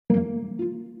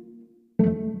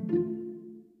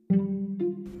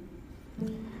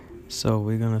So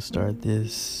we're going to start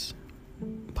this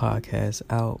podcast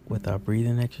out with our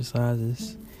breathing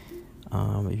exercises.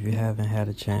 If you haven't had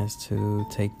a chance to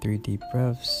take 3 deep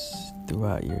breaths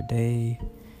throughout your day,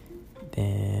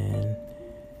 then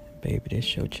baby,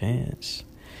 this your chance.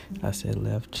 I said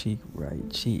left cheek, right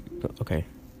cheek. Okay,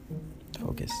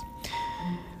 focus.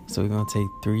 So we're going to take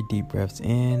 3 deep breaths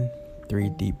in, 3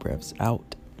 deep breaths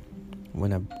out. We're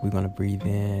going to breathe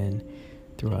in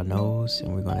through our nose,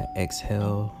 and we're going to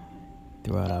exhale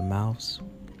throughout our mouths.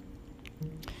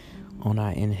 On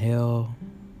our inhale,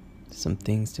 some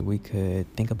things that we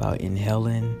could think about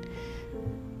inhaling.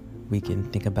 We can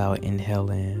think about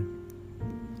inhaling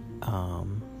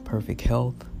perfect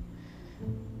health.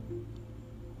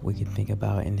 We can think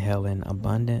about inhaling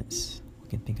abundance. We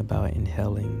can think about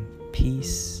inhaling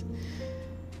peace.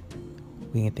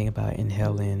 We can think about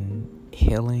inhaling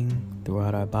healing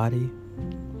throughout our body.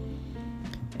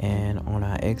 And on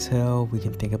our exhale, we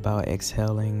can think about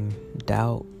exhaling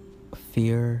doubt,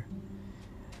 fear,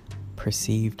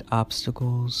 perceived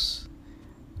obstacles,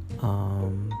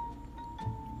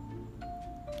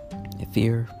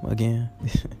 fear again.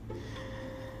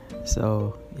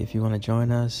 So if you want to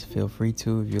join us, feel free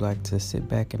to. If you like to sit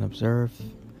back and observe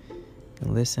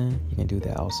and listen, you can do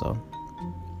that also.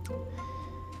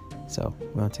 So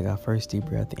we're going to take our first deep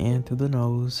breath in through the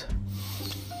nose.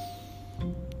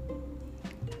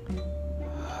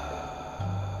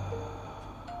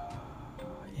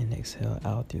 And exhale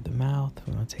out through the mouth.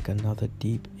 We're going to take another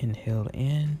deep inhale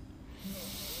in.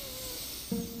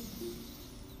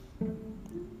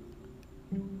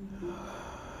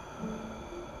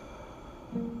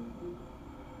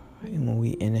 And when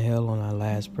we inhale on our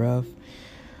last breath,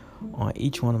 on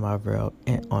each one of our breaths,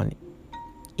 and on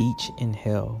each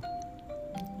inhale,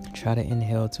 try to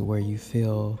inhale to where you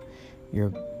feel your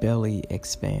belly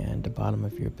expand, the bottom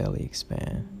of your belly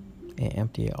expand, and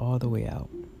empty it all the way out.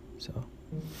 So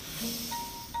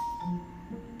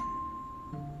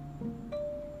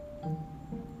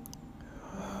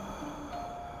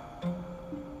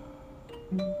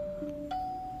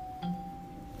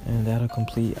and that'll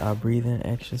complete our breathing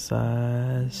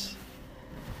exercise.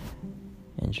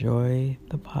 Enjoy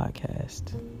the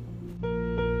podcast.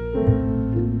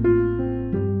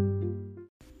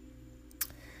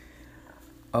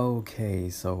 Okay,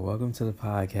 so welcome to the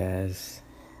podcast.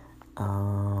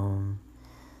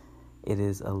 It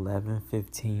is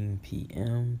 11:15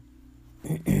 p.m.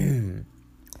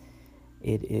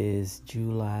 It is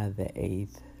July the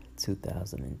 8th,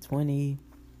 2020.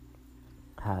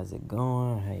 How's it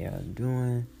going? How y'all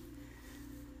doing?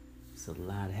 It's a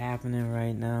lot happening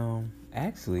right now.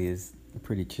 Actually, it's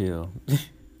pretty chill.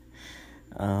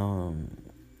 It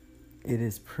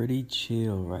is pretty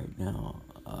chill right now.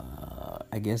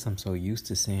 I guess I'm so used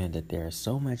to saying that there's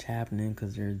so much happening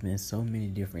because there's been so many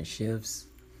different shifts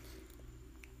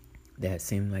that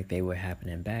seemed like they were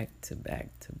happening back to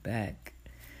back to back,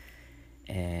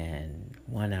 and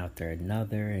one after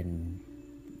another, and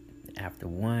after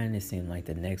one it seemed like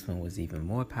the next one was even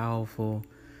more powerful.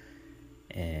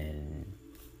 And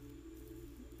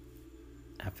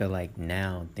I feel like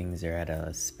now things are at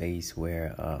a space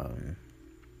where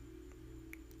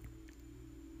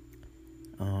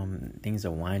things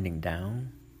are winding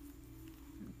down.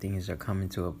 Things are coming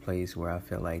to a place where I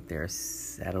feel like they're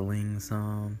settling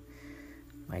some.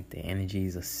 Like the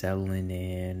energies are settling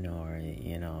in, or,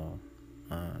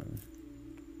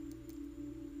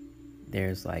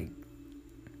 there's like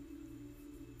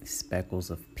speckles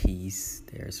of peace.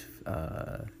 There's,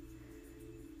 I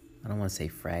don't want to say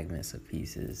fragments of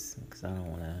pieces, because I don't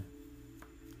want to,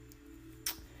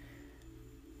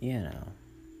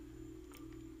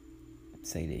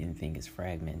 say that anything is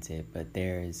fragmented, but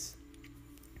there's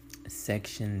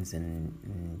sections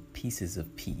and pieces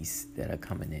of peace that are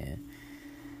coming in.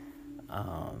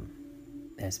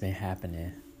 That's been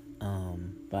happening.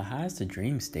 But how's the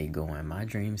dream state going? My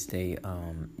dream state,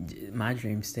 and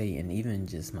even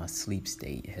just my sleep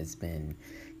state has been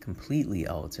completely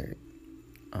altered.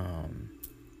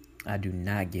 I do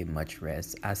not get much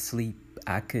rest. I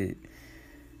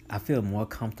feel more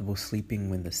comfortable sleeping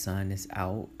when the sun is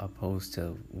out opposed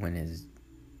to when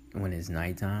it's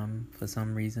nighttime for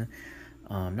some reason.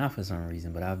 Not for some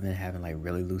reason, but I've been having like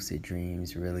really lucid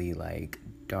dreams, really like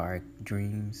dark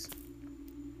dreams.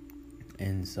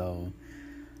 And so,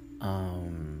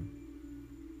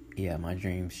 my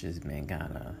dreams just been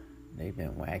they've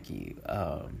been wacky.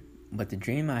 But the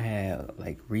dream I had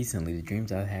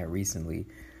recently,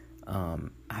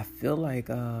 I feel like,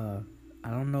 I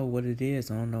don't know what it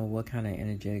is. I don't know what kind of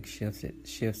energetic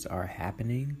shifts are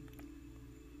happening.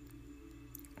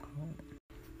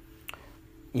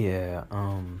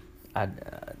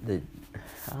 the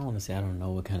I don't want to say I don't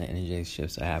know what kind of energetic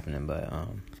shifts are happening, but I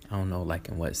don't know like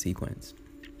in what sequence.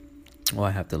 Well,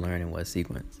 I have to learn in what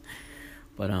sequence.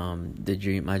 But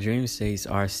my dream states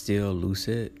are still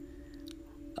lucid.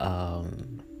 I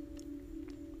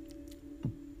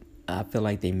feel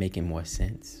like they're making more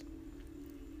sense.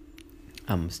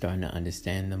 I'm starting to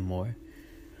understand them more,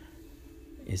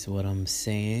 is what I'm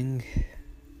saying.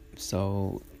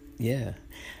 So, yeah.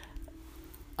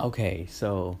 Okay,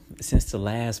 so since the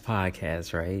last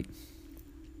podcast, right,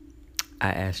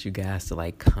 I asked you guys to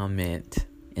like comment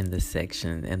in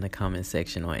the comment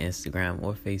section on Instagram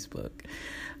or Facebook.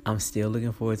 I'm still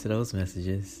looking forward to those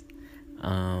messages,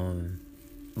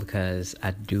 because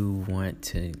I do want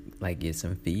to like get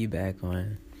some feedback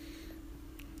on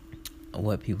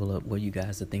what you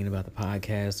guys are thinking about the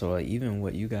podcast, or even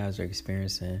what you guys are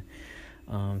experiencing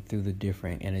through the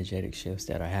different energetic shifts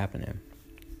that are happening.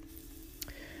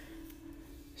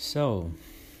 So,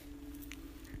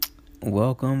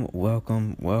 welcome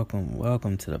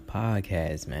to the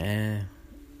podcast, man.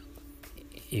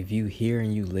 If you here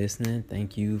and you listening,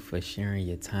 thank you for sharing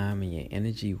your time and your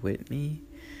energy with me.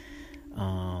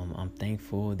 I'm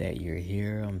thankful that you're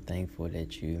here. I'm thankful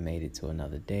that you made it to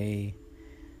another day.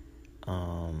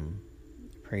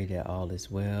 Pray that all is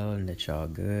well and that y'all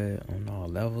good on all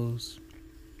levels.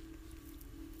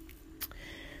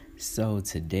 So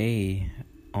tonight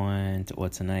on the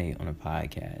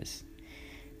podcast,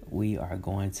 we are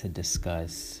going to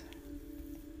discuss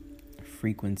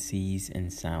frequencies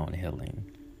and sound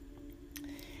healing.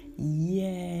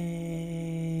 Yay!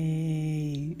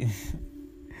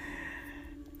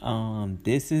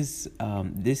 This is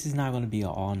not going to be an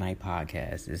all night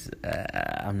podcast.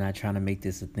 I'm not trying to make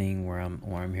this a thing where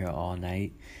I'm here all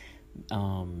night.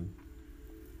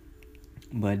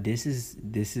 But this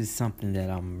is something that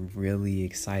I'm really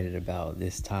excited about.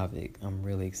 This topic, I'm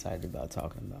really excited about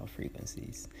talking about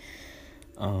frequencies,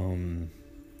 and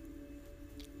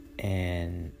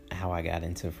how I got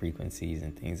into frequencies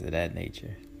and things of that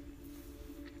nature.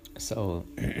 So,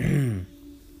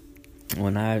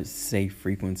 when I say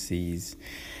frequencies,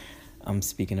 I'm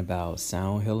speaking about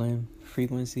sound healing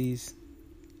frequencies,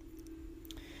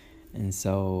 and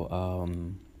so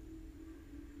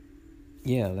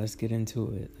yeah, let's get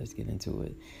into it.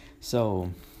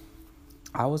 So,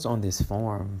 I was on this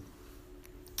forum.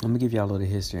 Let me give y'all a little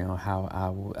history on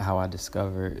how I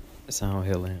discovered sound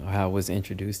healing, or how it was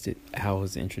introduced to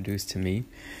me.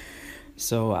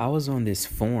 So I was on this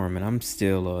forum, and I'm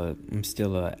still a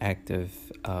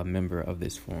active member of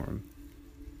this forum.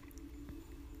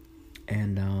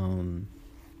 And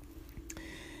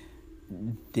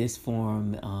this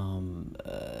forum,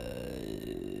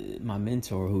 my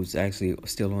mentor, who's actually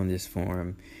still on this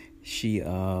forum, she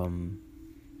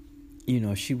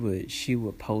she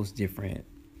would post different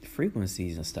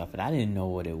frequencies and stuff, and I didn't know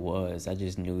what it was. I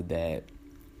just knew that,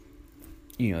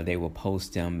 they would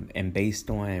post them, and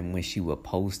based on when she would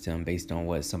post them, based on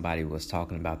what somebody was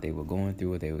talking about they were going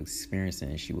through or they were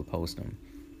experiencing, she would post them.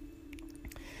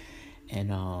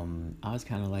 And I was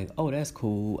kind of like, oh, that's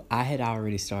cool. I had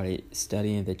already started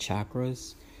studying the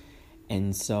chakras,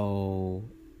 and so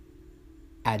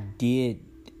I did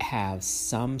have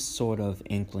some sort of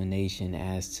inclination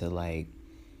as to like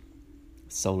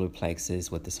solar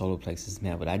plexus, what the solar plexus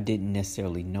meant, but I didn't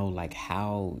necessarily know like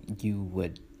how you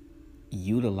would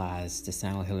utilize the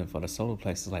sound healing for the solar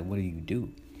plexus. Like, what do you do?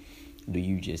 Do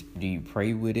you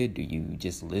pray with it? Do you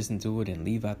just listen to it and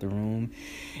leave out the room?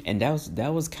 And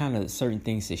that was kind of certain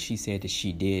things that she said that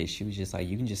she did. She was just like,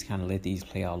 you can just kind of let these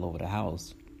play all over the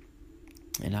house.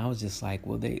 And I was just like,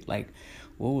 what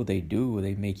will they do? Will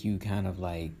they make you kind of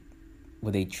like,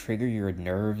 will they trigger your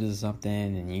nerves or something,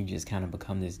 and you just kind of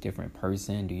become this different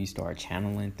person? Do you start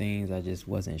channeling things? I just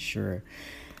wasn't sure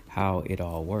how it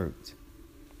all worked.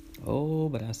 Oh,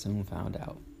 but I soon found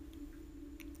out.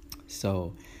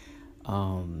 So,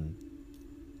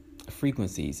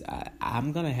 frequencies.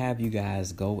 I'm going to have you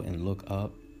guys go and look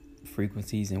up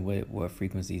frequencies and what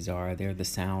frequencies are. They're the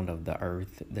sound of the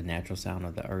earth, the natural sound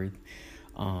of the earth.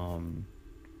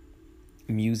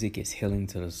 Music is healing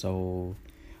to the soul.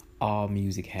 All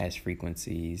music has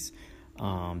frequencies.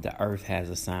 The earth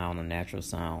has a sound, a natural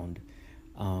sound.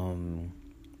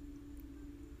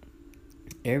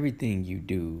 Everything you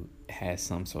do has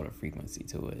some sort of frequency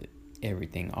to it.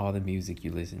 Everything, all the music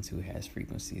you listen to has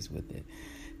frequencies with it,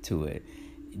 to it.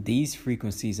 These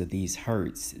frequencies, or these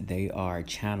hertz, they are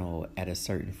channeled at a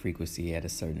certain frequency, at a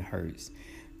certain hertz,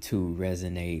 to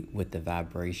resonate with the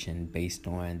vibration based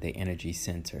on the energy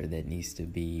center that needs to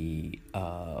be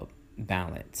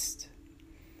balanced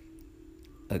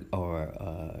or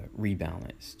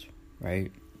rebalanced,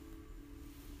 right?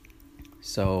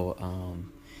 So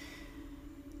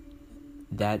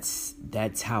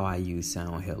that's how I use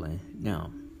sound healing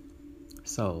now.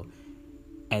 So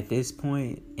at this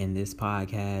point in this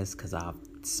podcast, because I've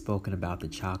spoken about the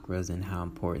chakras and how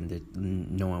important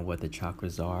knowing what the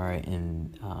chakras are,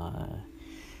 and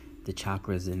the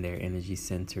chakras and their energy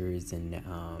centers,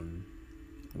 and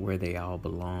where they all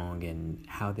belong and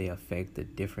how they affect the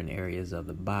different areas of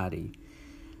the body.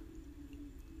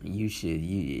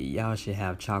 Y'all should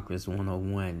have chakras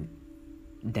 101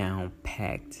 down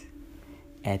packed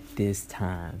at this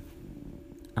time.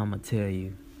 I'm gonna tell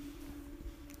you,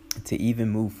 to even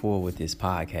move forward with this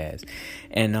podcast.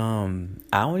 And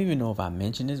I don't even know if I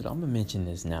mentioned this, but I'm gonna mention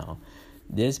this now.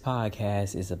 This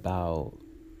podcast is about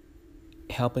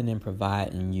helping and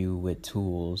providing you with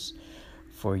tools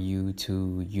for you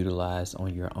to utilize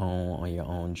on your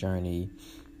own journey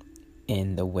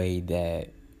in the way that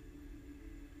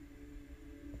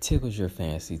tickles your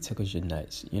fancy, tickles your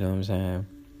nuts. You know what I'm saying?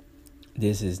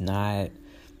 This is not,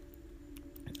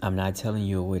 I'm not telling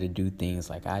you a way to do things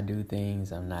like I do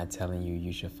things. I'm not telling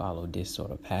you should follow this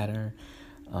sort of pattern.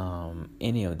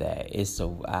 Any of that. It's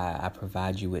so I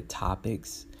provide you with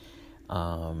topics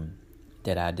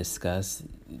that I discuss,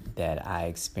 that I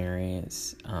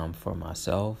experience for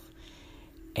myself,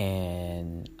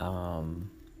 and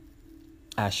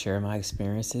I share my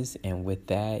experiences, and with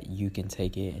that, you can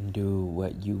take it and do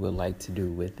what you would like to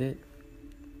do with it.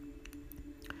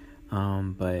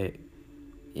 But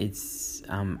it's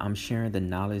I'm sharing the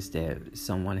knowledge that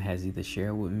someone has either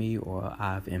shared with me or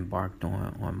I've embarked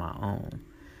on my own.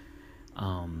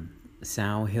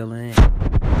 Sound healing,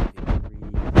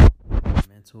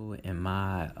 mental, in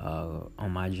my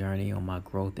on my journey, on my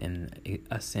growth and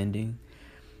ascending,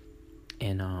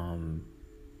 and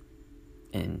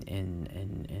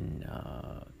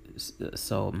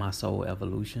so my soul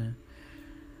evolution.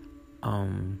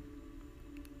 And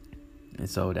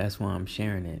so that's why I'm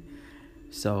sharing it.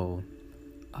 So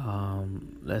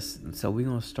we're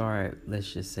gonna start,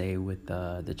 let's just say, with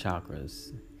the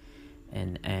chakras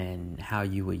and how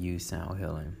you would use sound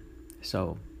healing.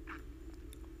 So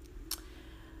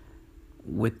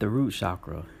with the root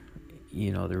chakra,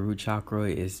 the root chakra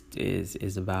is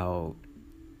about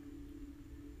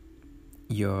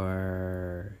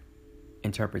your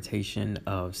interpretation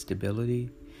of stability.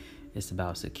 It's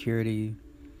about security.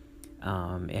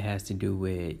 It has to do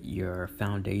with your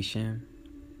foundation,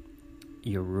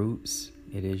 your roots.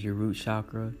 It is your root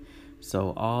chakra.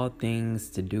 So all things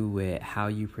to do with how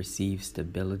you perceive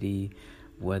stability,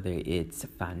 whether it's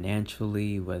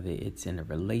financially, whether it's in a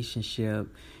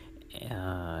relationship,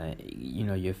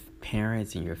 your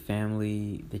parents and your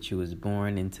family that you was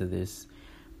born into this,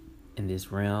 in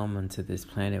this realm, into this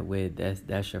planet with,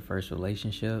 that's your first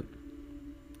relationship,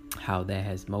 how that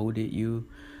has molded you.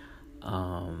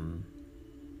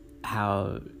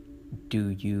 How do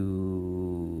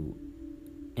you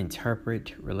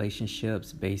interpret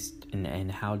relationships based,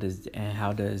 and how does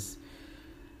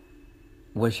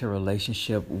what's your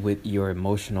relationship with your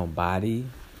emotional body?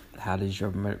 How does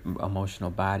your emotional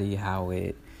body, how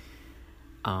your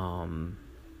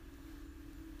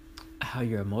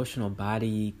emotional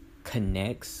body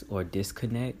connects or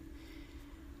disconnect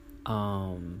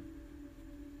when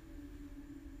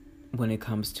it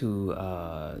comes to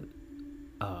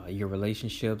your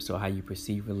relationships, or how you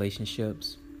perceive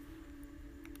relationships,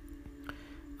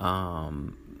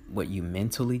 what you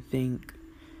mentally think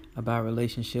about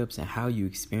relationships, and how you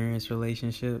experience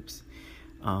relationships,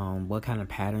 what kind of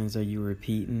patterns are you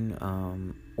repeating,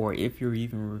 or if you're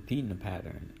even repeating a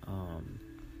pattern.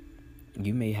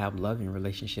 You may have loving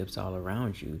relationships all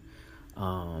around you,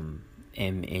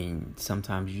 and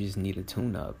sometimes you just need a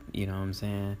tune-up, you know what I'm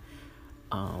saying?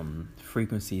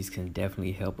 Frequencies can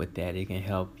definitely help with that. It can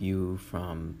help you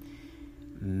from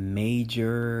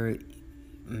major,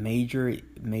 I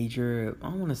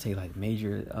don't want to say like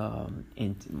major,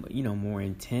 more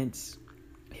intense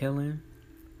healing,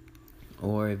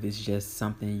 or if it's just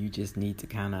something you just need to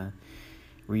kind of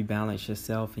rebalance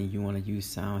yourself, and you want to use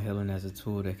sound healing as a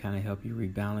tool to kind of help you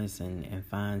rebalance and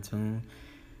fine tune.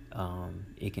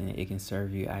 It can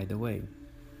serve you either way.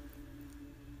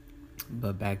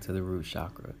 But back to the root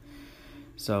chakra.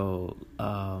 So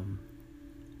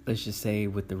let's just say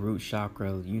with the root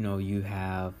chakra, you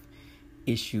have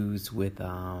issues with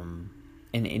in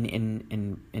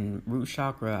root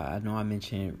chakra. I know I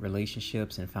mentioned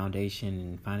relationships and foundation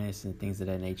and finance and things of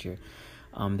that nature.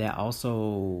 That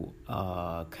also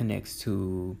connects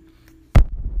to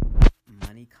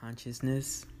money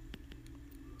consciousness,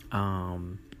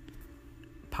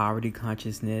 poverty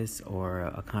consciousness, or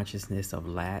a consciousness of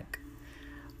lack,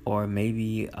 or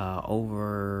maybe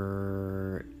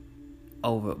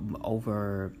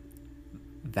overvaluing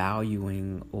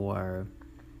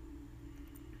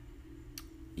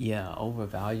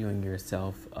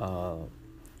yourself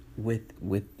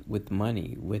with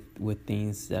money, with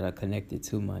things that are connected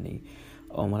to money.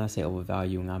 When I say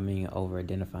overvaluing, I mean over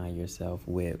identifying yourself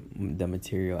with the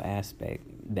material aspect.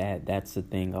 That's the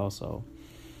thing also.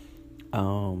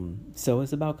 So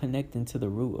it's about connecting to the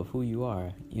root of who you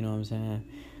are. You know what I'm saying?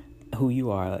 Who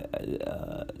you are.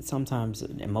 Sometimes,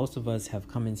 and most of us have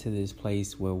come into this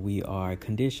place where we are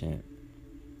conditioned.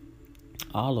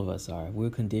 All of us are. We're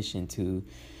conditioned to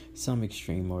some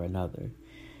extreme or another.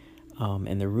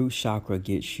 And the root chakra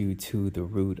gets you to the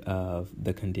root of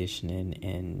the conditioning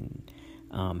and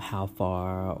how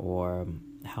far or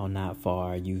how not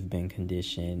far you've been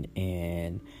conditioned,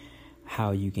 and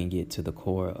how you can get to the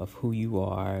core of who you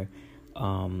are,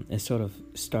 and sort of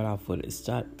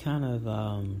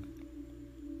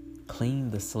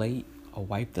clean the slate, or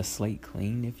wipe the slate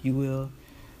clean, if you will,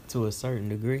 to a certain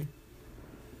degree,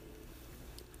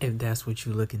 if that's what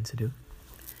you're looking to do.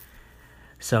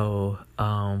 So,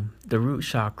 the root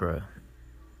chakra,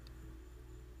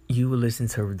 you will listen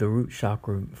to the root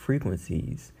chakra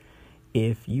frequencies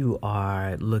if you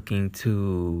are looking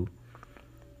to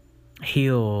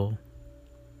heal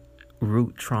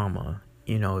root trauma.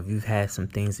 You know, if you've had some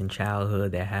things in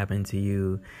childhood that happened to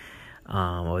you,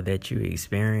 or that you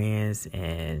experienced,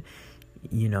 and,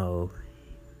 you know,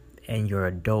 in your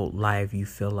adult life, you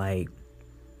feel like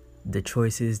the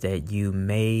choices that you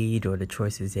made or the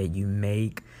choices that you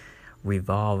make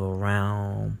revolve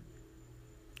around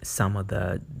some of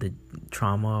the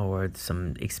trauma or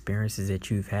some experiences that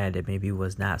you've had that maybe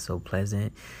was not so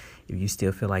pleasant. If you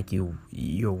still feel like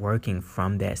you're working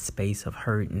from that space of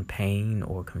hurt and pain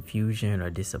or confusion or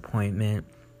disappointment,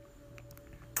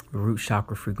 root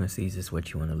chakra frequencies is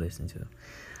what you want to listen to.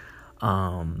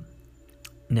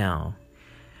 Now,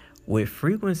 with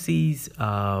frequencies,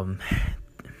 in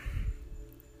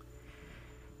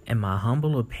my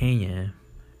humble opinion,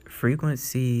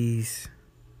 frequencies.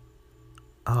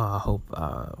 I hope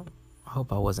I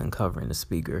wasn't covering the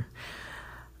speaker.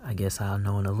 I guess I'll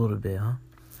know in a little bit, huh?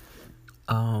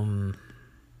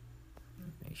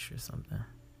 Make sure something.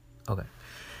 Okay.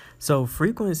 So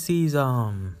frequencies.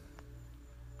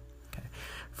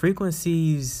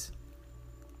 Frequencies,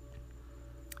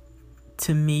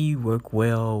 to me, work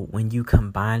well when you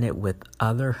combine it with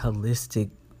other holistic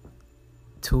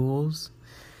tools,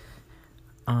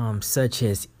 such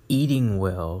as eating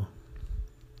well,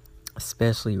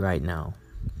 especially right now.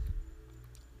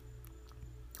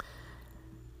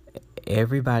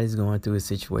 Everybody's going through a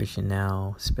situation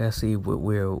now, especially with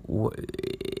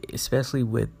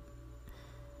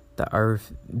the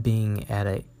earth being at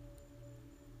a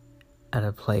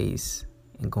place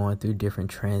and going through different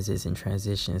transits and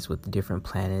transitions with the different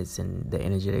planets and the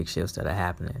energetic shifts that are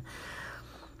happening.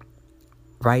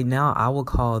 Right now, I will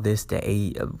call this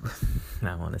I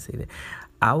want to say that.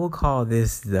 I will call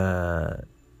this the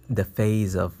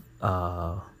phase of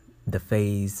the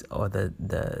phase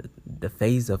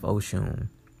of Oshun,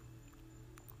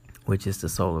 which is the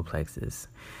solar plexus.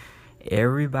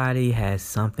 Everybody has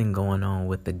something going on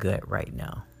with the gut right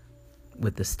now,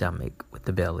 with the stomach, with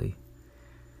the belly.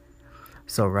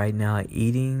 So right now,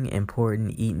 eating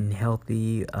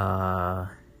healthy,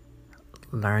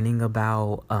 learning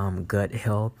about gut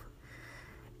health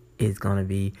is going to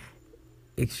be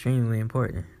extremely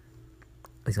important.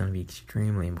 It's going to be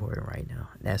extremely important right now.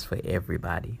 That's for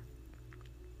everybody.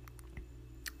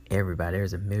 Everybody.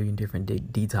 There's a million different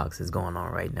detoxes going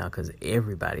on right now because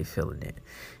everybody's feeling it.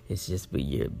 It's just,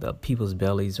 but people's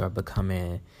bellies are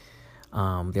becoming,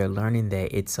 they're learning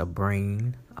that it's a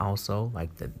brain also,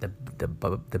 like the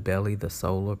belly, the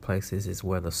solar plexus is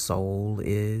where the soul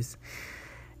is.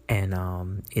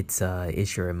 And it's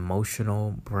your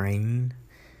emotional brain.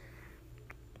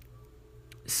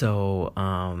 So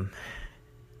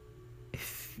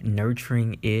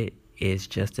nurturing it is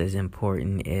just as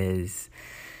important as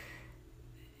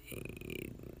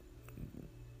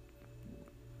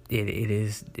it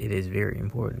is very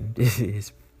important.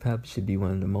 It probably should be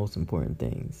one of the most important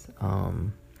things.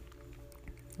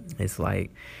 It's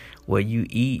like what you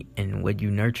eat and what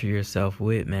you nurture yourself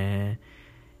with, man,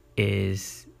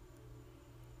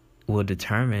 will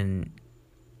determine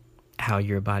how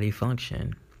your body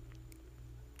function.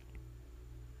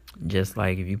 Just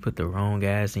like if you put the wrong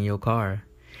gas in your car,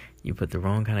 you put the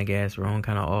wrong kind of gas, wrong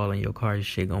kind of oil in your car, your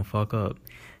shit gonna fuck up.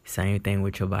 Same thing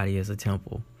with your body as a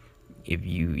temple. If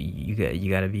you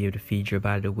got to be able to feed your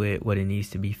body with what it needs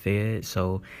to be fed,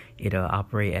 so it'll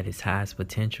operate at its highest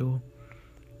potential.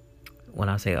 When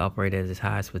I say operate at its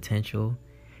highest potential,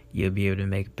 you'll be able to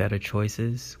make better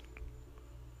choices.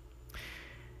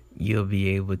 You'll be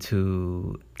able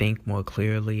to think more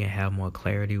clearly and have more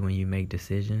clarity when you make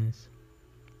decisions.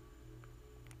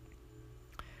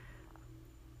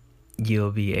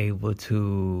 You'll be able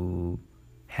to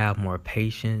have more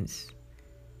patience,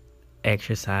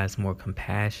 exercise more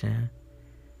compassion.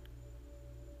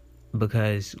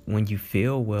 Because when you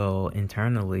feel well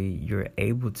internally, you're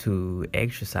able to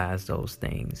exercise those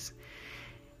things.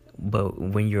 But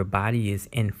when your body is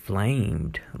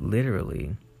inflamed,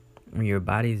 literally, when your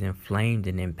body is inflamed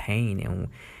and in pain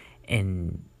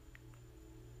and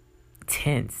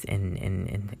tense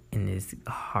and is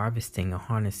harvesting or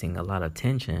harnessing a lot of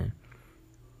tension,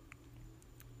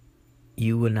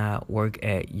 you will not work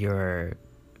at your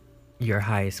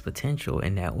highest potential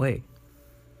in that way.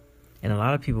 And a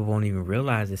lot of people won't even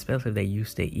realize, especially if they're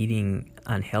used to eating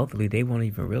unhealthily, they won't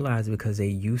even realize because they're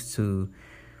used to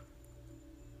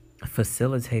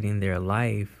facilitating their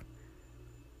life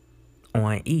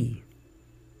on E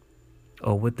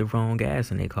or with the wrong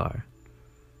gas in their car.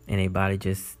 And their body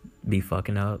just be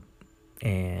fucking up,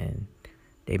 and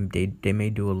they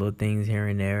may do a little things here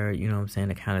and there, you know what I'm saying,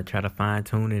 to kind of try to fine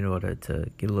tune it or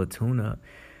to get a little tune up.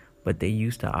 But they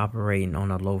used to operating on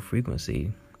a low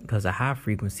frequency, because a high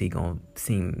frequency gonna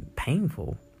seem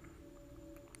painful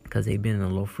because they've been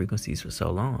in low frequencies for so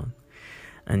long,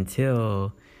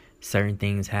 until certain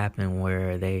things happen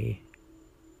where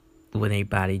when their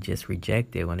body just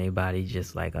reject it, when their body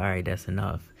just like, all right, that's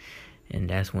enough. And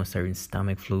that's when certain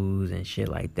stomach flus and shit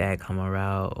like that come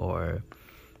around, or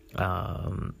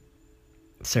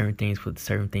certain things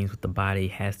with the body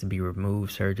has to be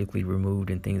removed, surgically removed,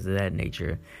 and things of that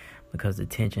nature, because the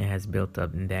tension has built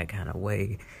up in that kind of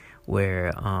way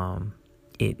where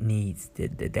it needs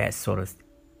that sort of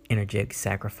energetic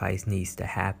sacrifice needs to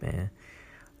happen,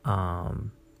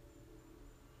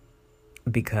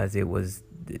 because it was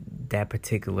that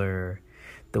particular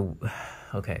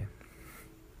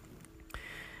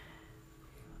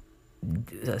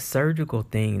a surgical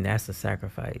thing, that's a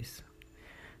sacrifice.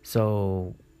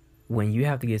 So when you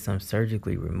have to get something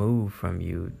surgically removed from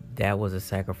you, that was a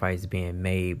sacrifice being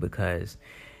made, because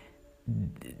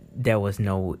there was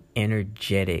no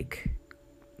energetic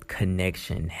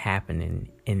connection happening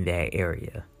in that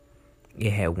area.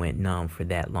 It had went numb for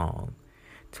that long,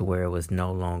 to where it was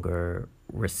no longer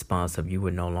responsive. You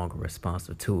were no longer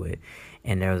responsive to it.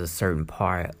 And there was a certain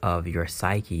part of your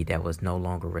psyche that was no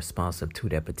longer responsive to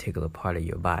that particular part of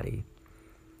your body.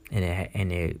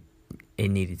 And it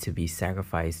needed to be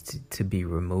sacrificed to be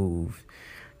removed,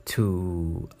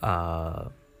 to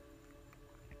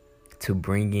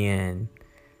bring in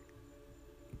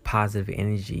positive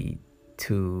energy,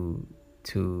 to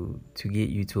get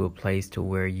you to a place to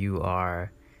where you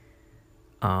are,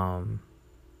 to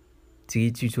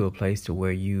get you to a place to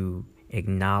where you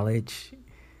acknowledge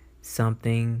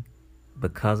something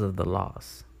because of the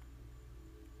loss,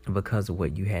 because of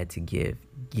what you had to give.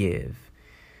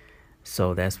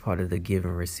 So that's part of the give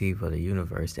and receive of the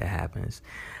universe that happens.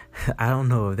 I don't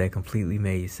know if that completely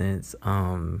made sense.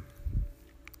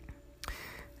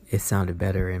 It sounded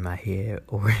better in my head,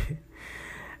 or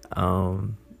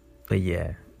but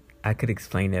yeah, I could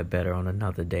explain that better on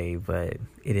another day, but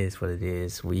it is what it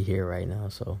is. We here right now,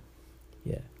 so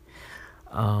yeah.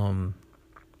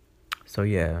 So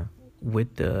yeah,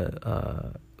 with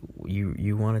the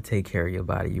you want to take care of your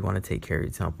body, you want to take care of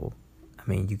your temple. I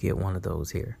mean, you get one of those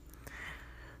here.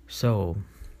 So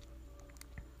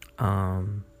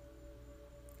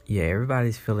yeah,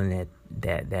 everybody's feeling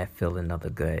that feeling of the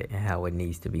gut and how it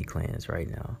needs to be cleansed right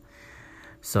now.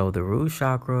 So the root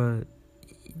chakra,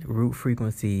 root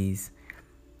frequencies,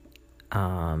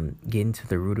 getting to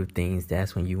the root of things,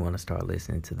 that's when you want to start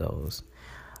listening to those.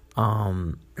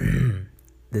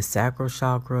 The sacral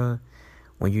chakra,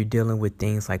 when you're dealing with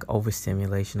things like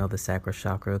overstimulation of the sacral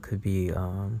chakra, could be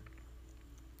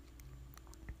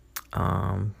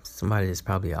somebody that's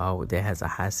probably that has a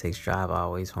high sex drive,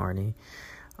 always horny,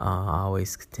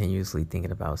 always continuously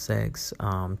thinking about sex.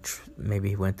 Maybe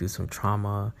he went through some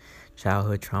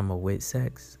childhood trauma with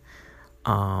sex,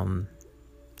 or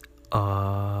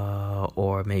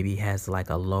maybe has like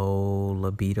a low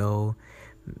libido,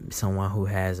 someone who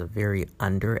has a very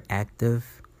underactive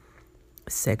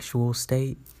sexual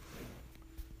state,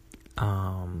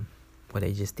 where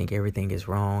they just think everything is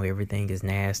wrong, everything is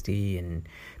nasty, and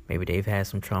maybe they've had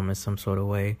some trauma in some sort of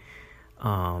way.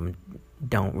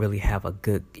 Don't really have a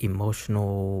good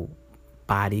emotional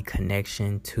body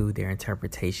connection to their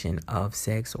interpretation of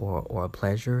sex or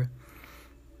pleasure.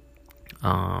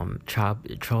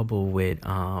 Trouble with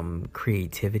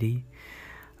creativity,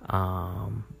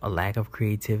 a lack of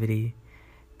creativity,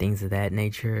 things of that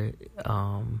nature.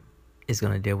 is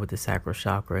going to deal with the sacral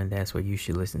chakra, and that's where you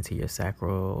should listen to your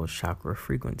sacral chakra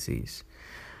frequencies.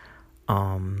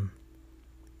 And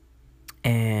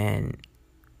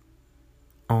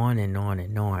on and on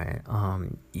and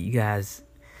on. You guys,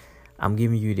 I'm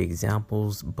giving you the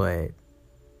examples, but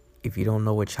if you don't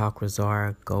know what chakras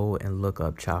are, go and look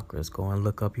up chakras. Go and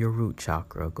look up your root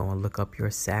chakra. Go and look up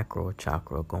your sacral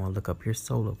chakra. Go and look up your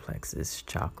solar plexus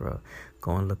chakra.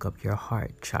 Go and look up your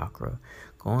heart chakra.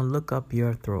 Go and look up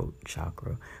your throat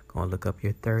chakra. Go and look up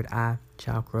your third eye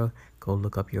chakra. Go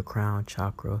look up your crown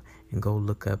chakra. And go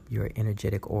look up your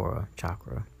energetic aura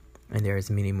chakra. And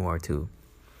there's many more too.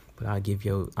 But I'm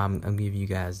giving you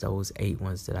guys those 8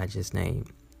 ones that I just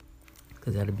named,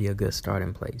 because that'll be a good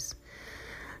starting place.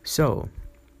 So,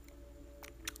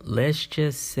 let's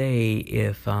just say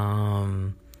if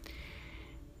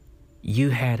you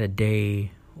had a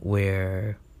day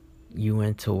where you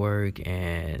went to work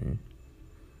and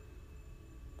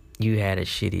you had a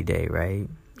shitty day, right?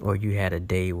 Or you had a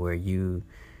day where you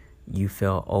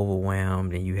felt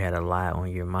overwhelmed and you had a lot on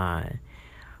your mind.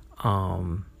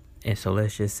 And so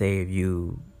let's just say if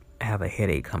you have a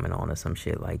headache coming on or some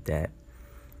shit like that.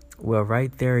 Well,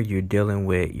 right there, you're dealing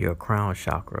with your crown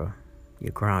chakra.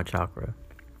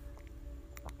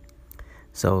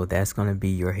 So that's going to be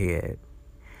your head.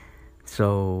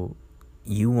 So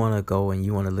you want to go and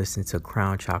you want to listen to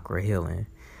crown chakra healing.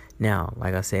 Now,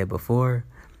 like I said before,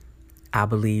 I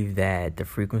believe that the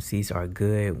frequencies are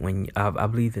good when I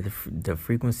believe that the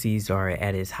frequencies are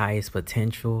at its highest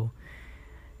potential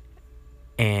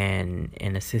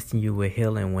and assisting you with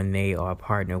healing when they are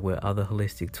partnered with other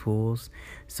holistic tools.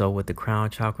 So with the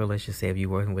crown chakra, let's just say if you're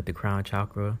working with the crown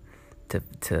chakra to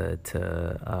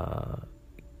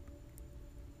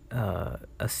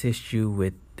assist you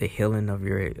with the healing of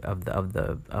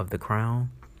the crown,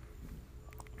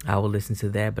 I will listen to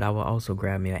that. But I will also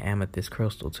grab me an amethyst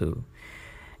crystal too,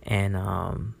 and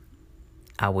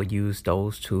I would use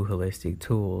those two holistic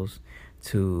tools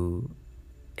to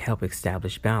help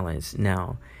establish balance.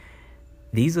 Now,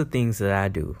 these are things that I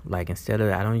do. Like, instead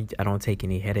of I don't take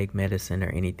any headache medicine or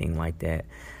anything like that.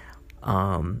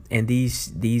 And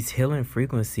these healing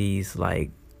frequencies, like,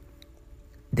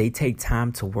 they take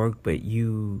time to work, but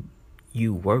you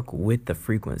work with the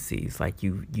frequencies. Like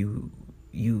you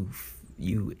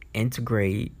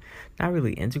integrate, not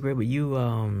really integrate, but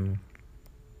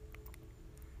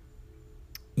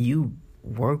you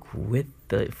work with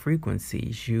the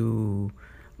frequencies. You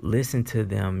listen to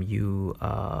them, you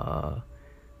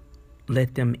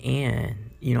let them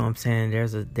in. You know what I'm saying?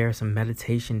 There's some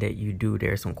meditation that you do.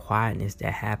 There's some quietness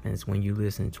that happens when you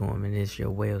listen to them, and it's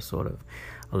your way of sort of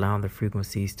allowing the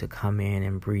frequencies to come in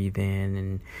and breathe in,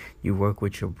 and you work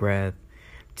with your breath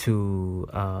to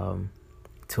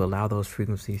allow those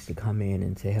frequencies to come in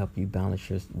and to help you balance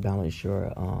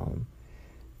your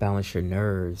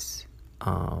nerves,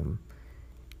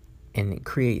 and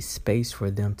create space for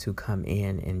them to come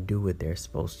in and do what they're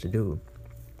supposed to do.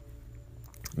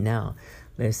 Now,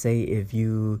 let's say if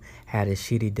you had a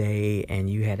shitty day and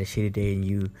you had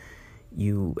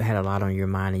a lot on your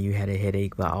mind and you had a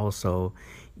headache, but also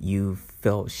you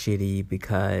felt shitty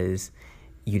because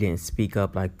you didn't speak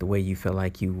up like the way you felt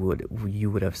like you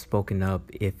would have spoken up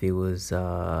if it was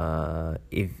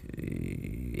if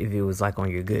it was like on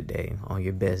your good day, on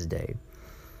your best day.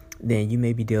 Then you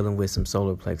may be dealing with some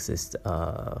solar plexus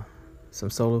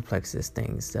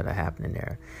things that are happening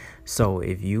there. So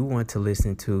if you want to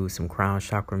listen to some crown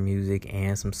chakra music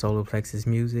and some solar plexus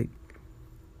music,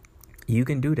 you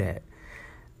can do that.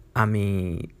 I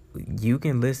mean, you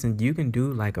can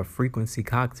do like a frequency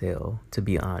cocktail, to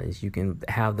be honest. You can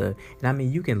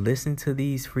you can listen to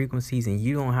these frequencies and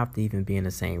you don't have to even be in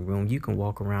the same room. You can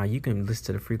walk around, you can listen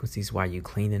to the frequencies while you're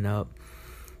cleaning up.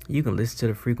 You can listen to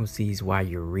the frequencies while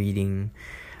you're reading.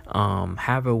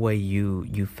 However way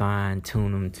you fine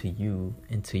tune them to you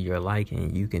and to your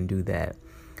liking, you can do that.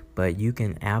 But you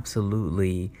can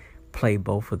absolutely play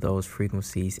both of those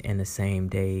frequencies in the same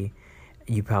day.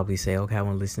 You probably say, okay, I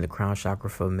want to listen to crown chakra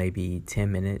for maybe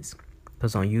 10 minutes.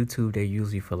 Because on YouTube, they're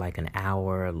usually for like an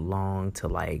hour long to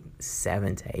like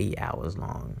 7 to 8 hours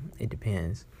long. It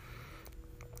depends.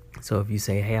 So if you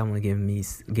say, hey, I'm going to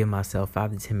give myself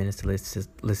 5 to 10 minutes to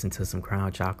listen to some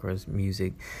crown chakras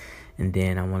music, and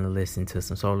then I want to listen to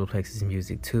some solar plexus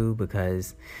music too,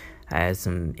 because I had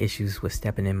some issues with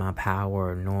stepping in my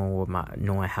power,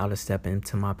 knowing how to step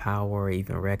into my power, or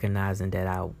even recognizing that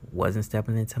I wasn't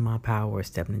stepping into my power, or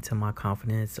stepping into my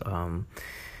confidence,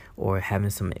 or having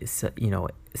some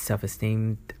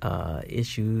self-esteem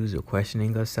issues or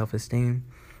questioning of self-esteem.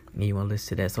 And you want to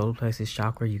listen to that solar plexus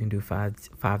chakra, you can do 5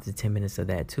 to 10 minutes of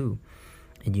that too.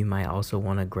 And you might also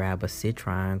want to grab a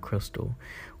citrine crystal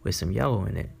with some yellow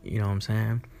in it. You know what I'm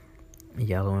saying?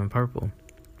 Yellow and purple.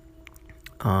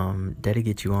 That'll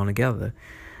get you on together.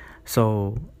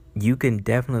 So you can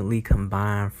definitely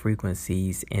combine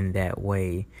frequencies in that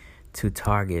way to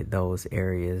target those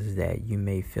areas that you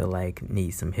may feel like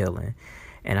need some healing.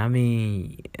 And I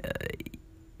mean,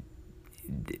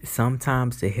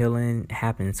 sometimes the healing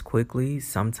happens quickly.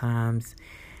 Sometimes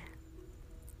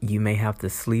you may have to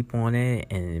sleep on it,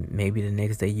 and maybe the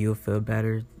next day you'll feel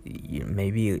better.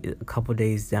 Maybe a couple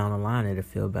days down the line it'll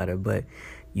feel better. But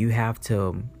you have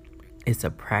to. It's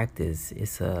a practice.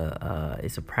 It's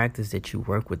a practice that you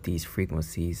work with these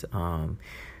frequencies,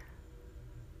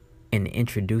 and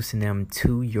introducing them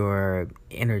to your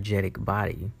energetic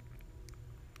body.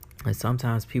 And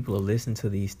sometimes people will listen to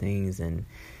these things, and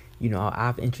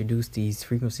I've introduced these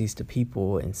frequencies to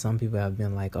people, and some people have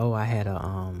been like, "Oh, I had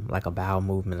a bowel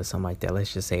movement or something like that."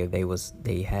 Let's just say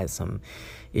they had some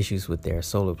issues with their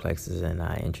solar plexus, and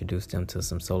I introduced them to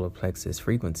some solar plexus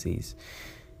frequencies,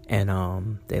 and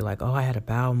they like, "Oh, I had a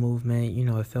bowel movement.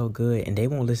 It felt good," and they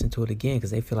won't listen to it again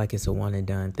because they feel like it's a one and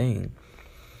done thing.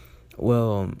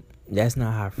 Well, that's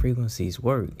not how frequencies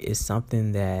work. It's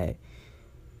something that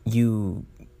you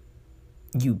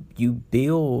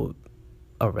build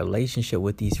a relationship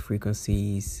with these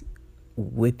frequencies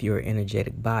with your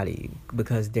energetic body,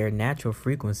 because they're natural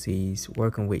frequencies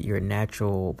working with your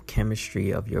natural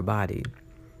chemistry of your body.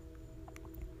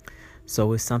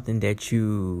 So it's something that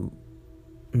you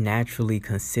naturally,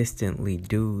 consistently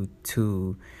do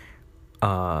to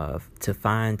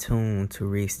fine tune, to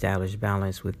reestablish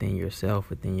balance within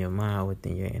yourself, within your mind,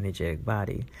 within your energetic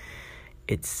body.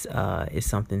 It's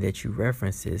something that you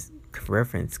reference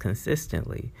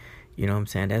consistently. You know what I'm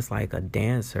saying? That's like a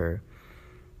dancer.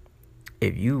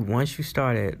 Once you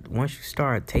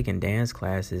start taking dance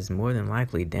classes, more than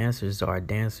likely dancers are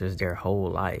dancers their whole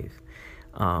life.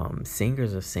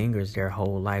 Singers are singers their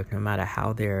whole life, no matter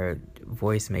how their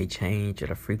voice may change or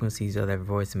the frequencies of their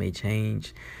voice may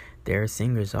change. They're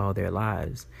singers all their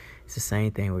lives. It's the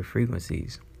same thing with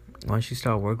frequencies. Once you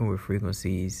start working with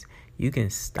frequencies, you can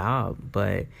stop,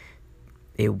 but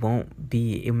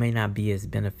it may not be as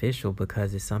beneficial,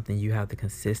 because it's something you have to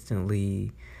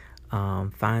consistently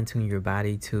fine-tune your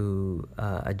body to,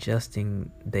 adjusting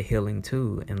the healing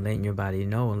to, and letting your body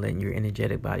know, and letting your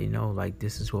energetic body know, like,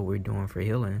 this is what we're doing for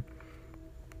healing.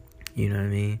 You know what I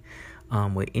mean?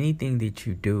 With anything that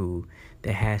you do,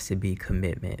 there has to be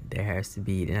commitment. There has to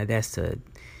be, and that's to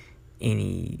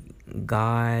any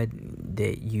God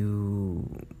that you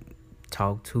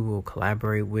talk to or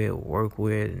collaborate with, or work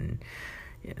with, and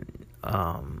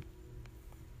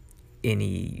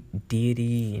any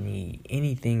deity,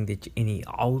 any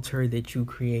altar that you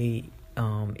create,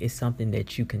 is something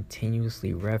that you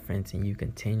continuously reference and you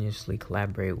continuously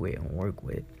collaborate with and work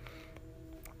with.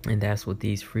 And that's what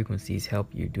these frequencies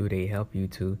help you do. They help you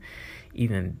to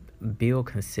even build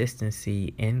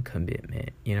consistency and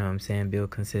commitment. You know what I'm saying? Build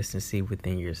consistency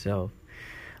within yourself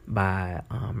by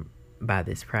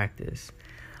this practice.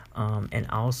 And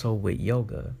also with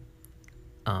yoga,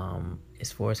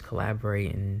 as far as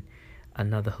collaborating,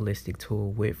 another holistic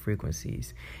tool with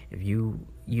frequencies. If you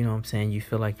know what I'm saying, you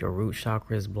feel like your root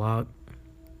chakra is blocked,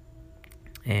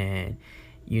 and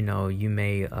you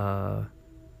may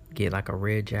get like a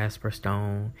red jasper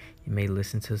stone. You may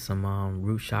listen to some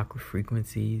root chakra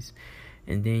frequencies,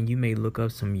 and then you may look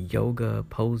up some yoga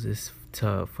poses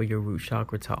for your root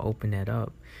chakra to open that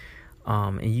up.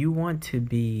 And you can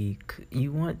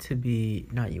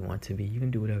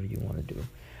do whatever you want to do.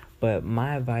 But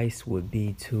my advice would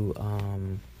be to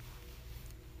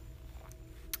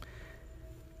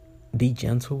be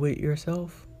gentle with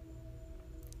yourself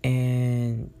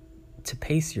and to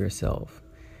pace yourself.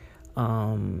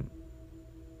 You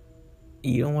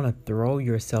don't want to throw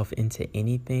yourself into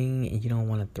anything, and you don't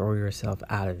want to throw yourself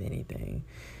out of anything.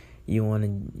 You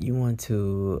want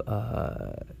to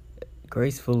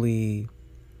gracefully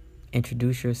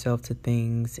introduce yourself to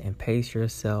things and pace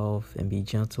yourself and be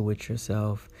gentle with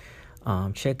yourself.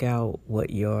 Check out what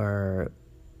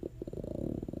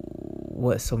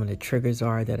some of the triggers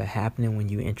are that are happening when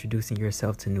you're introducing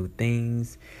yourself to new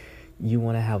things. You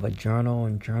want to have a journal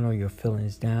and journal your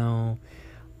feelings down.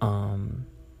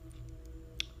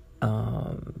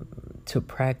 To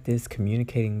practice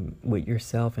communicating with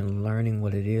yourself and learning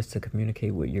what it is to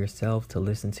communicate with yourself, to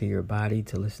listen to your body,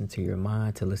 to listen to your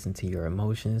mind, to listen to your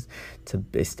emotions, to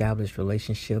establish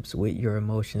relationships with your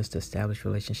emotions, to establish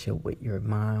relationship with your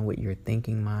mind, with your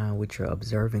thinking mind, with your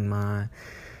observing mind.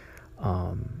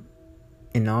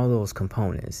 in all those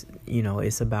components.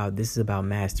 This is about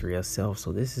mastery of self.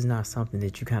 So this is not something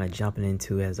that you kind of jumping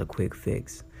into as a quick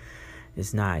fix.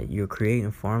 It's not. You're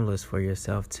creating formulas for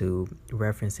yourself to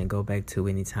reference and go back to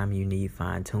anytime you need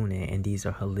fine tuning. And these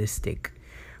are holistic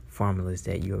formulas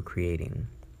that you're creating.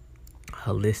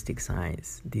 Holistic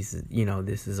science. This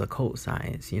is occult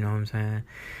science, you know what I'm saying?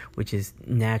 Which is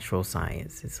natural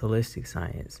science. It's holistic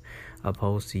science,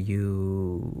 opposed to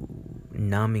you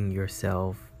numbing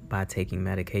yourself by taking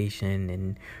medication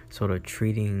and sort of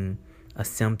treating a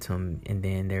symptom, and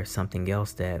then there's something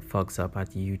else that fucks up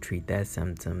after you treat that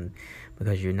symptom,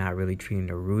 because you're not really treating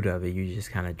the root of it. You're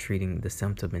just kind of treating the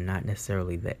symptom and not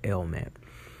necessarily the ailment.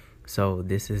 So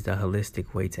this is the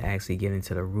holistic way to actually get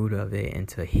into the root of it and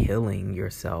to healing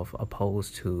yourself,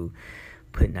 opposed to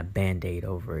putting a Band-Aid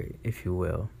over it, if you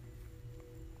will.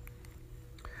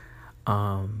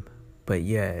 But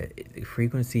yeah,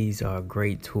 frequencies are a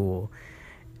great tool.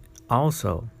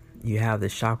 Also, you have the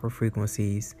chakra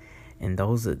frequencies, and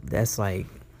that's like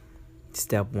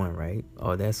step 1, right?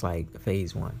 Or that's like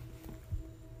phase 1.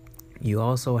 You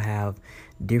also have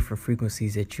different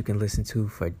frequencies that you can listen to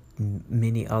for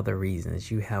many other reasons.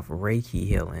 You have Reiki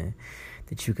healing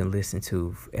that you can listen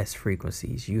to as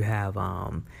frequencies. You have,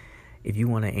 if you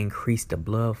want to increase the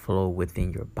blood flow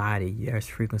within your body, there's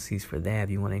frequencies for that. If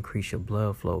you want to increase your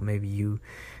blood flow, maybe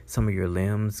some of your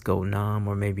limbs go numb,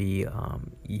 or maybe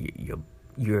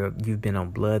you've been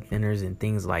on blood thinners and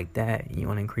things like that. You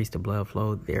want to increase the blood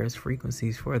flow, there's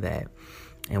frequencies for that.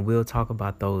 And we'll talk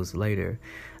about those later.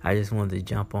 I just wanted to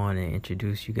jump on and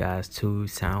introduce you guys to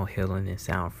sound healing and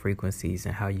sound frequencies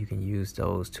and how you can use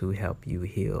those to help you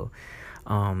heal.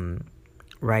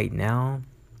 Right now,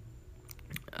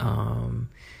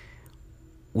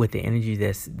 with the energy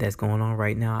that's going on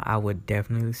right now, I would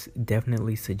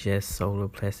definitely suggest solar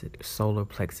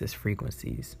plexus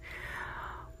frequencies.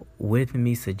 With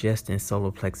me suggesting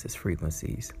solar plexus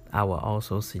frequencies, I will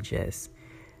also suggest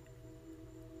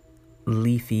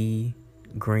leafy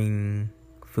green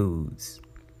foods,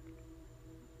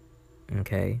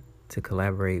 okay, to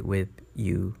collaborate with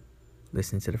you.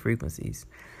 Listen to the frequencies.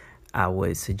 I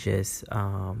would suggest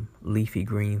leafy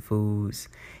green foods.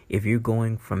 If you're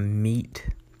going from meat,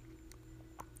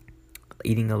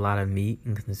 eating a lot of meat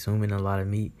and consuming a lot of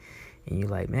meat, and you're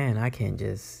like, man, I can't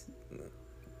just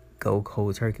go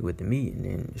cold turkey with the meat and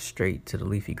then straight to the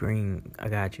leafy green, I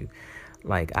got you.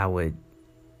 Like, I would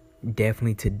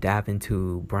definitely to dive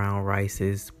into brown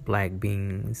rices, black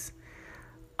beans.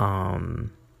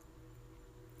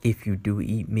 If you do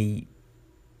eat meat,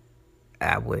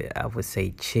 I would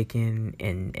say chicken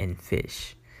and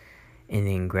fish, and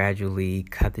then gradually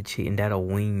cut the chicken. That'll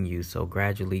wean you. So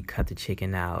gradually cut the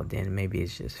chicken out. Then maybe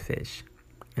it's just fish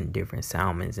and different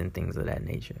salmons and things of that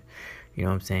nature. You know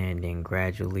what I'm saying? Then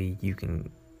gradually you can,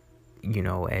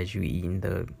 as you eating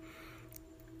the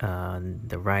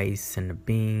rice and the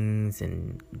beans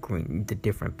and the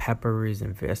different peppers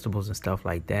and vegetables and stuff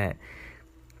like that,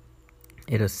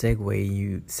 it'll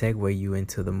segue you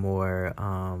into the more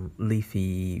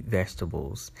leafy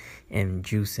vegetables and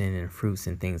juicing and fruits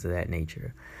and things of that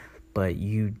nature. But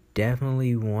you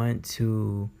definitely want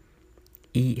to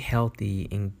eat healthy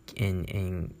and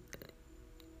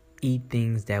eat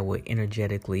things that will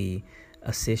energetically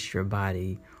assist your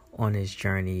body on this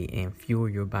journey and fuel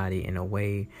your body in a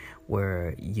way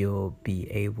where you'll be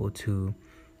able to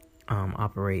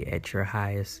operate at your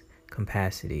highest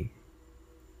capacity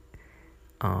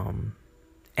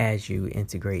as you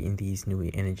integrate in these new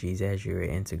energies, as you're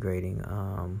integrating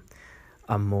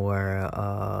a more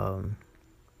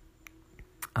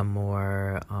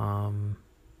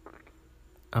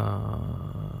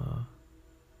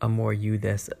you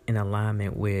that's in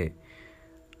alignment with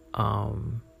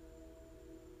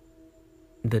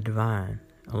the divine,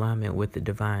 alignment with the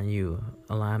divine you,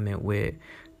 alignment with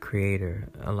creator,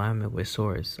 alignment with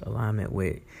source, alignment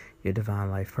with your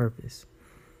divine life purpose.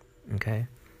 Okay.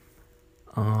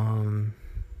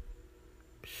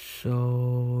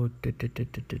 So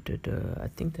I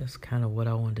think that's kind of what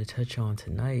I wanted to touch on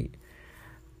tonight.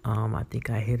 I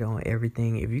think I hit on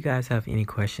everything. If you guys have any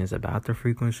questions about the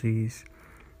frequencies,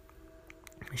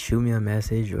 shoot me a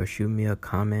message or shoot me a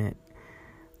comment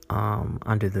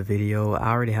under the video. I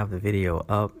already have the video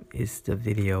up. It's the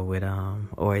video with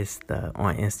or it's the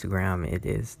on Instagram. It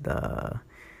is the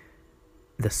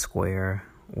square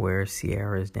where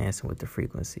Sierra is dancing with the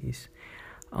frequencies,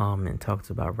 and talks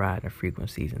about riding the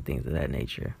frequencies and things of that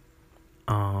nature.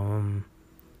 So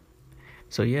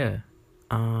yeah,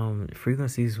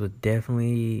 frequencies would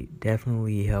definitely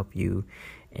help you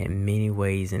in many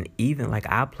ways, and even like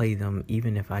I play them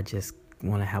even if I just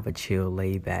want to have a chill,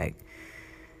 laid back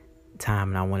time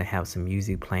and I want to have some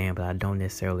music playing, but I don't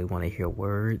necessarily want to hear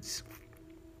words.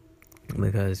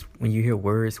 Because when you hear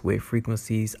words with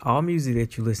frequencies, all music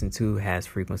that you listen to has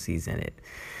frequencies in it.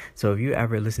 So if you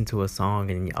ever listen to a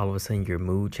song and all of a sudden your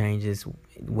mood changes,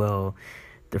 well,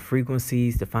 the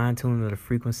frequencies, the fine tuning of the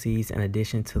frequencies, in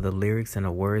addition to the lyrics and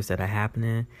the words that are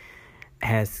happening,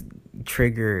 has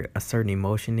triggered a certain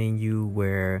emotion in you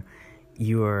where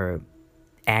you're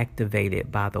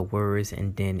activated by the words,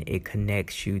 and then it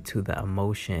connects you to the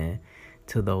emotion,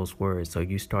 to those words. So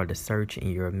you start to search in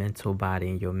your mental body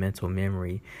and your mental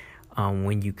memory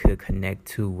when you could connect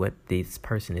to what this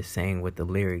person is saying with the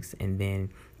lyrics, and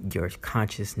then your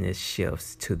consciousness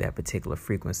shifts to that particular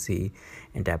frequency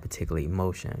and that particular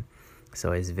emotion.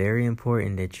 So it's very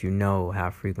important that you know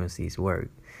how frequencies work.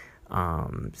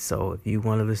 So if you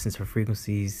want to listen to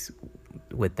frequencies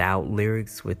without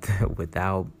lyrics,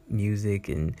 without music,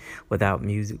 and without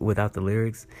the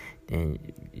lyrics, then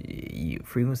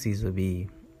frequencies will be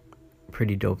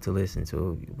pretty dope to listen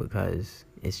to, because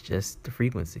it's just the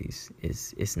frequencies.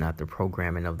 It's not the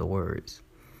programming of the words.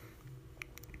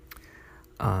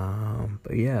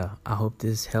 But yeah, I hope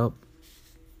this helped.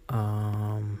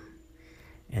 And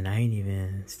I ain't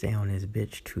even stay on this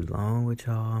bitch too long with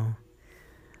y'all.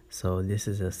 So this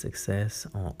is a success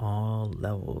on all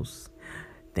levels.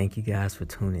 Thank you guys for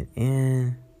tuning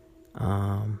in.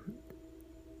 I'm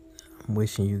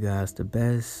wishing you guys the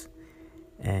best.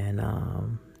 And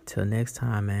till next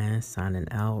time, man, signing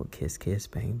out. Kiss, kiss,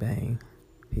 bang, bang.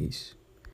 Peace.